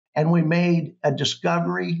And we made a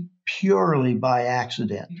discovery purely by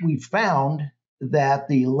accident. We found that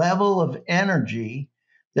the level of energy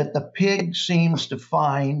that the pig seems to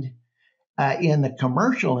find in the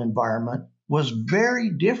commercial environment was very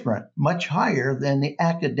different, much higher than the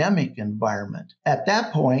academic environment. At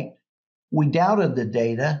that point, we doubted the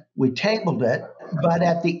data, we tabled it, but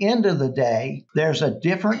at the end of the day, there's a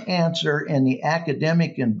different answer in the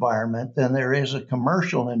academic environment than there is a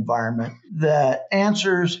commercial environment. The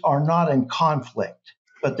answers are not in conflict,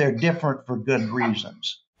 but they're different for good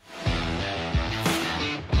reasons.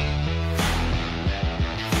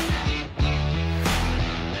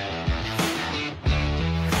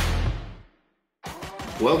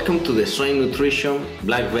 Welcome to the Swine Nutrition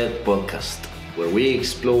Blackbelt Podcast, where we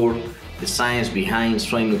explore the science behind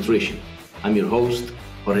swine nutrition. I'm your host,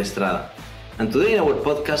 Jorge Estrada. And today in our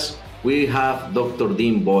podcast, we have Dr.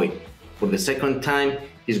 Dean Boyd. For the second time,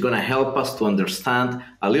 he's going to help us to understand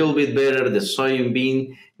a little bit better the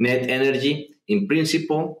soybean net energy in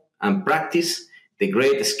principle and practice, the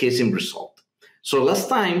great escasing result. So last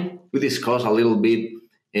time, we discussed a little bit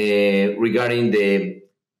regarding the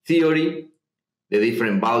theory, the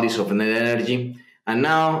different values of net energy. And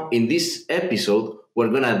now in this episode, we're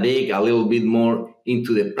going to dig a little bit more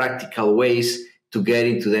into the practical ways to get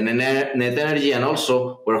into the net energy. And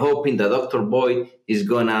also, we're hoping that Dr. Boyd is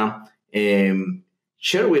going to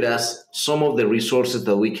share with us some of the resources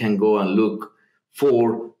that we can go and look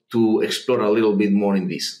for to explore a little bit more in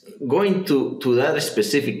this. Going to that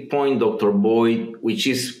specific point, Dr. Boyd, which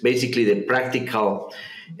is basically the practical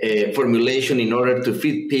formulation in order to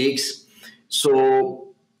feed pigs.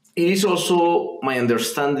 So it is also my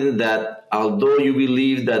understanding that although you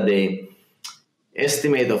believe that the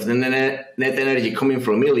estimate of the net energy coming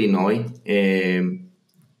from Illinois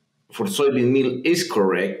for soybean meal is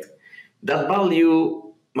correct, that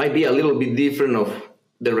value might be a little bit different of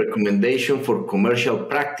the recommendation for commercial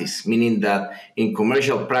practice, meaning that in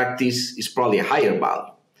commercial practice is probably a higher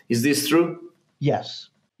value. Is this true? Yes.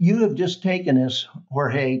 You have just taken us,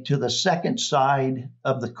 Jorge, to the second side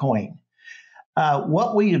of the coin.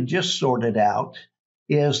 What we have just sorted out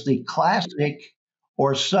is the classic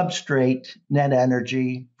or substrate net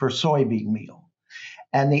energy for soybean meal.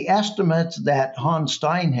 And the estimates that Hans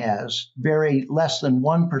Stein has vary less than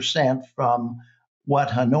 1% from what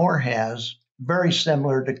Hanor has, very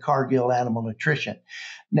similar to Cargill Animal Nutrition.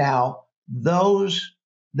 Now,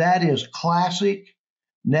 that is classic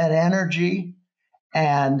net energy,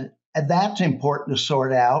 and that's important to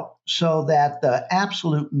sort out so that the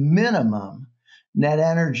absolute minimum net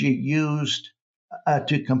energy used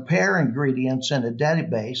to compare ingredients in a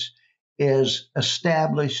database is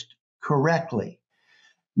established correctly.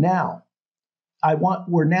 Now,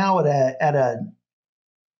 we're now at a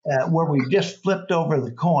where we've just flipped over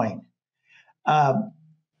the coin.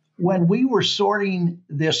 When we were sorting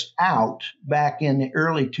this out back in the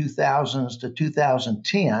early 2000s to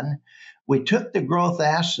 2010, we took the growth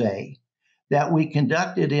assay that we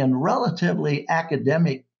conducted in relatively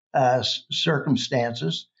academic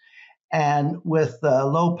circumstances and with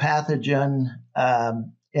low pathogen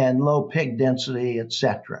and low pig density,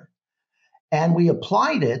 etc. And we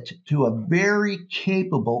applied it to a very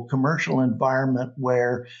capable commercial environment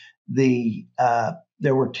where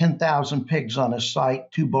there were 10,000 pigs on a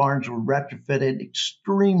site, 2 barns were retrofitted,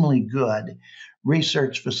 extremely good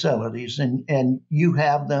research facilities, and you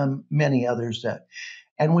have them, many others that.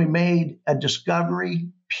 And we made a discovery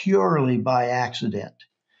purely by accident.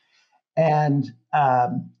 And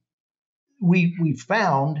we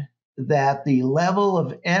found that the level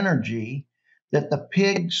of energy that the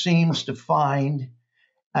pig seems to find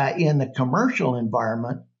in the commercial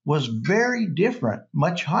environment was very different,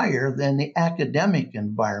 much higher than the academic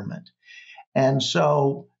environment. And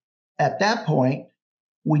so at that point,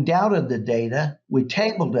 we doubted the data, we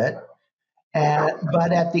tabled it,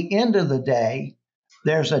 but at the end of the day,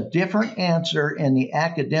 there's a different answer in the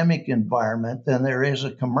academic environment than there is a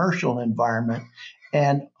commercial environment.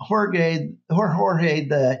 And Jorge,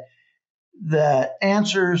 the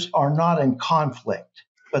answers are not in conflict,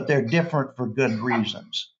 but they're different for good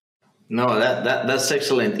reasons. No, that's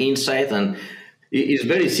excellent insight, and it's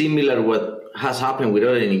very similar what has happened with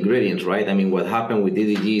other ingredients, right? I mean, what happened with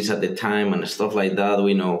DDGs at the time and stuff like that,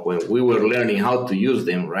 we know when we were learning how to use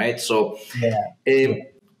them, right? So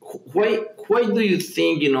why do you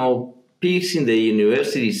think, pigs in the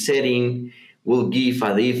university setting will give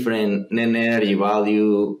a different net energy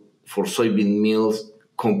value for soybean meals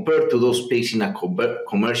compared to those pigs in a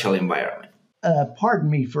commercial environment? Pardon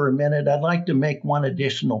me for a minute. I'd like to make one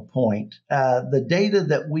additional point. The data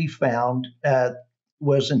that we found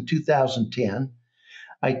was in 2010.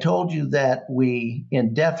 I told you that we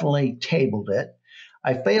indefinitely tabled it.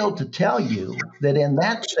 I failed to tell you that in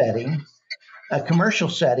that setting, a commercial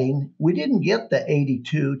setting, we didn't get the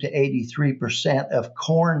 82 to 83% of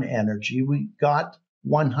corn energy. We got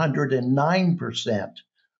 109%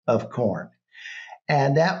 of corn.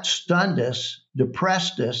 And that stunned us,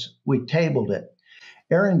 depressed us. We tabled it.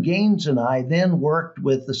 Aaron Gaines and I then worked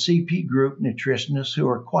with the CP group nutritionists who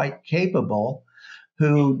are quite capable,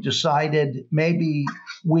 who decided maybe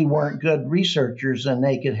we weren't good researchers and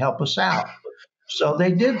they could help us out. So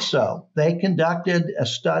they did so. They conducted a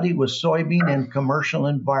study with soybean in commercial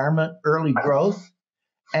environment, early growth,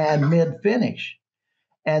 and mid-finish.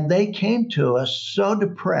 And they came to us so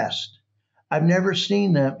depressed. I've never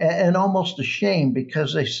seen them, and almost ashamed,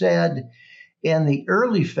 because they said in the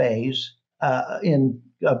early phase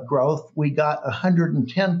of growth, we got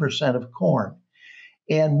 110% of corn.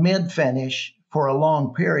 In mid-finish, for a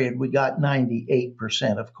long period, we got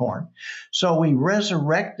 98% of corn. So we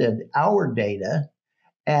resurrected our data,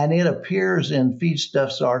 and it appears in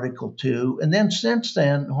Feedstuffs Article 2. And then since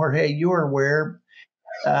then, Jorge, you're aware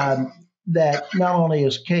that not only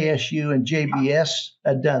has KSU and JBS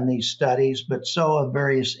done these studies, but so have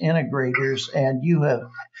various integrators, and you have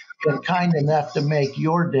been kind enough to make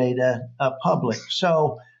your data public.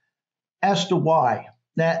 So as to why,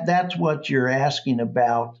 that's what you're asking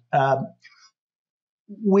about.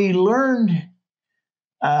 We learned,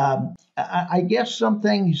 I guess, some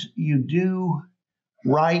things you do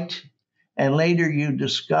right, and later you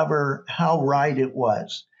discover how right it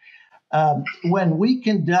was. When we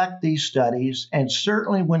conduct these studies, and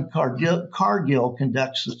certainly when Cargill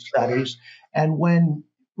conducts the studies, and when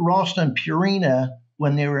Ralston Purina,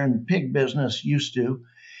 when they were in pig business, used to,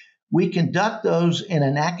 we conduct those in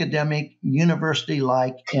an academic,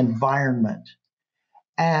 university-like environment.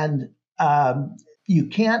 And you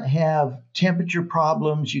can't have temperature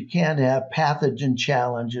problems, you can't have pathogen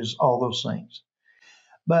challenges, all those things.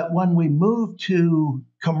 But when we move to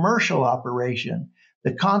commercial operation,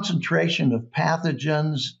 the concentration of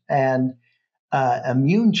pathogens and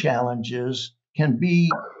immune challenges can be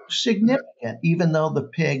significant, even though the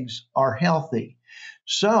pigs are healthy.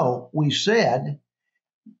 So we said,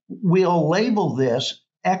 we'll label this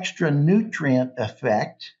extra nutrient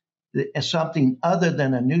effect, something other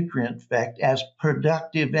than a nutrient effect, as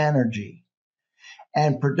productive energy.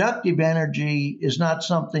 And productive energy is not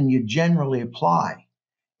something you generally apply.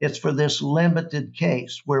 It's for this limited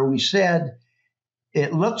case where we said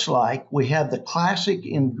it looks like we have the classic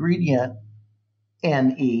ingredient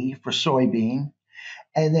Ne for soybean,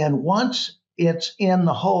 and then once it's in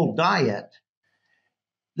the whole diet,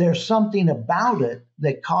 there's something about it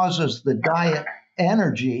that causes the diet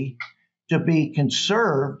energy to be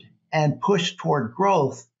conserved and pushed toward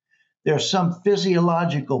growth. There's some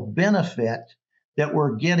physiological benefit that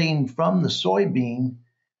we're getting from the soybean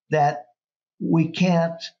that we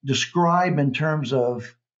can't describe in terms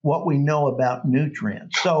of what we know about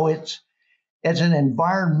nutrients. So it's an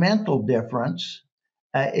environmental difference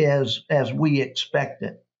as we expect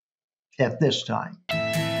it at this time.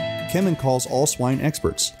 Kemen calls all swine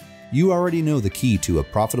experts. You already know the key to a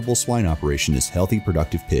profitable swine operation is healthy,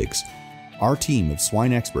 productive pigs. Our team of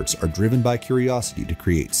swine experts are driven by curiosity to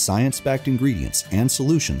create science-backed ingredients and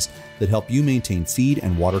solutions that help you maintain feed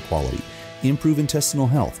and water quality, improve intestinal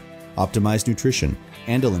health, optimize nutrition,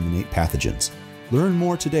 and eliminate pathogens. Learn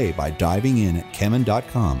more today by diving in at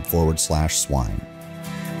kemen.com/swine.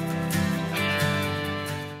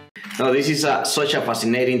 Now, this is such a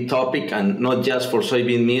fascinating topic, and not just for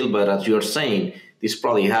soybean meal, but as you're saying, this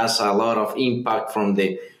probably has a lot of impact from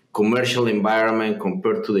the commercial environment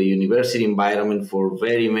compared to the university environment for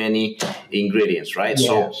very many ingredients, right?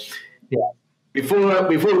 Yes. So before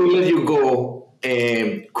we let you go,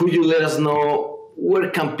 could you let us know where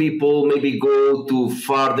can people maybe go to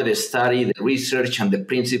further study the research and the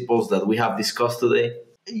principles that we have discussed today?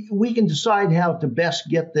 We can decide how to best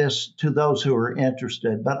get this to those who are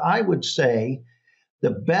interested, but I would say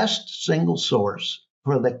the best single source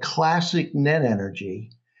for the classic net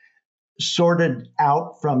energy sorted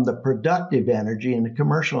out from the productive energy in the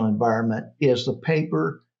commercial environment is the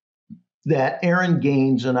paper that Aaron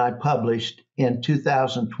Gaines and I published in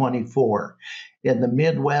 2024 in the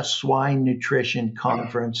Midwest Swine Nutrition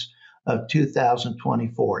Conference of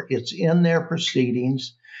 2024. It's in their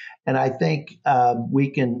proceedings, and I think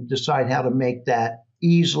we can decide how to make that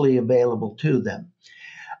easily available to them.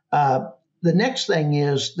 The next thing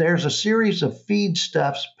is there's a series of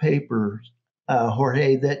Feedstuffs papers,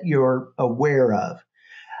 Jorge, that you're aware of.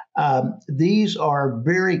 These are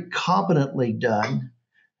very competently done.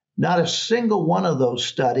 Not a single one of those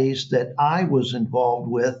studies that I was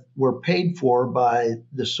involved with were paid for by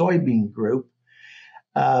the Soybean group.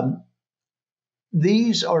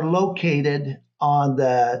 These are located on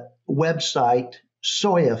the website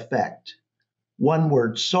Soy Effect. One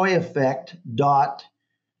word,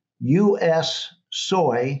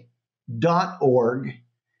 soyeffect.ussoy.org.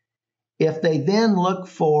 If they then look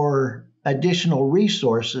for additional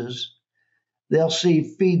resources, they'll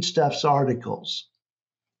see Feedstuffs articles.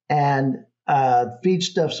 And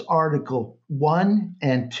Feedstuffs article 1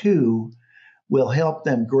 and 2 will help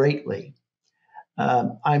them greatly.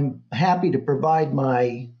 I'm happy to provide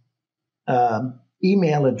my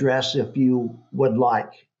email address if you would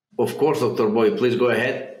like. Of course, Dr. Boyd, please go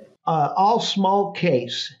ahead. All small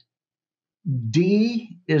case.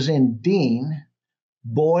 D is in Dean,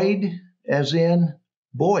 Boyd as in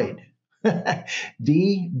Boyd.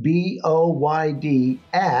 DBOYD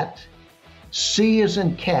at C as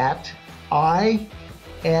in cat, INET.net.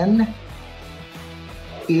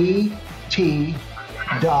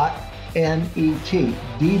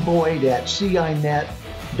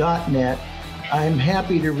 dboyd@cinet.net. I'm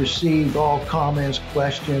happy to receive all comments,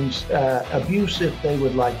 questions, abuse if they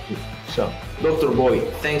would like to. So, Dr.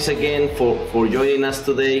 Boyd, thanks again for joining us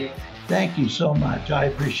today. Thank you so much. I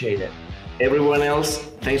appreciate it. Everyone else,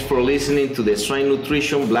 thanks for listening to the Swine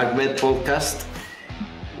Nutrition Blackbelt Podcast.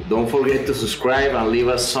 Don't forget to subscribe and leave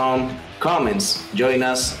us some comments. Join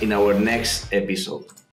us in our next episode.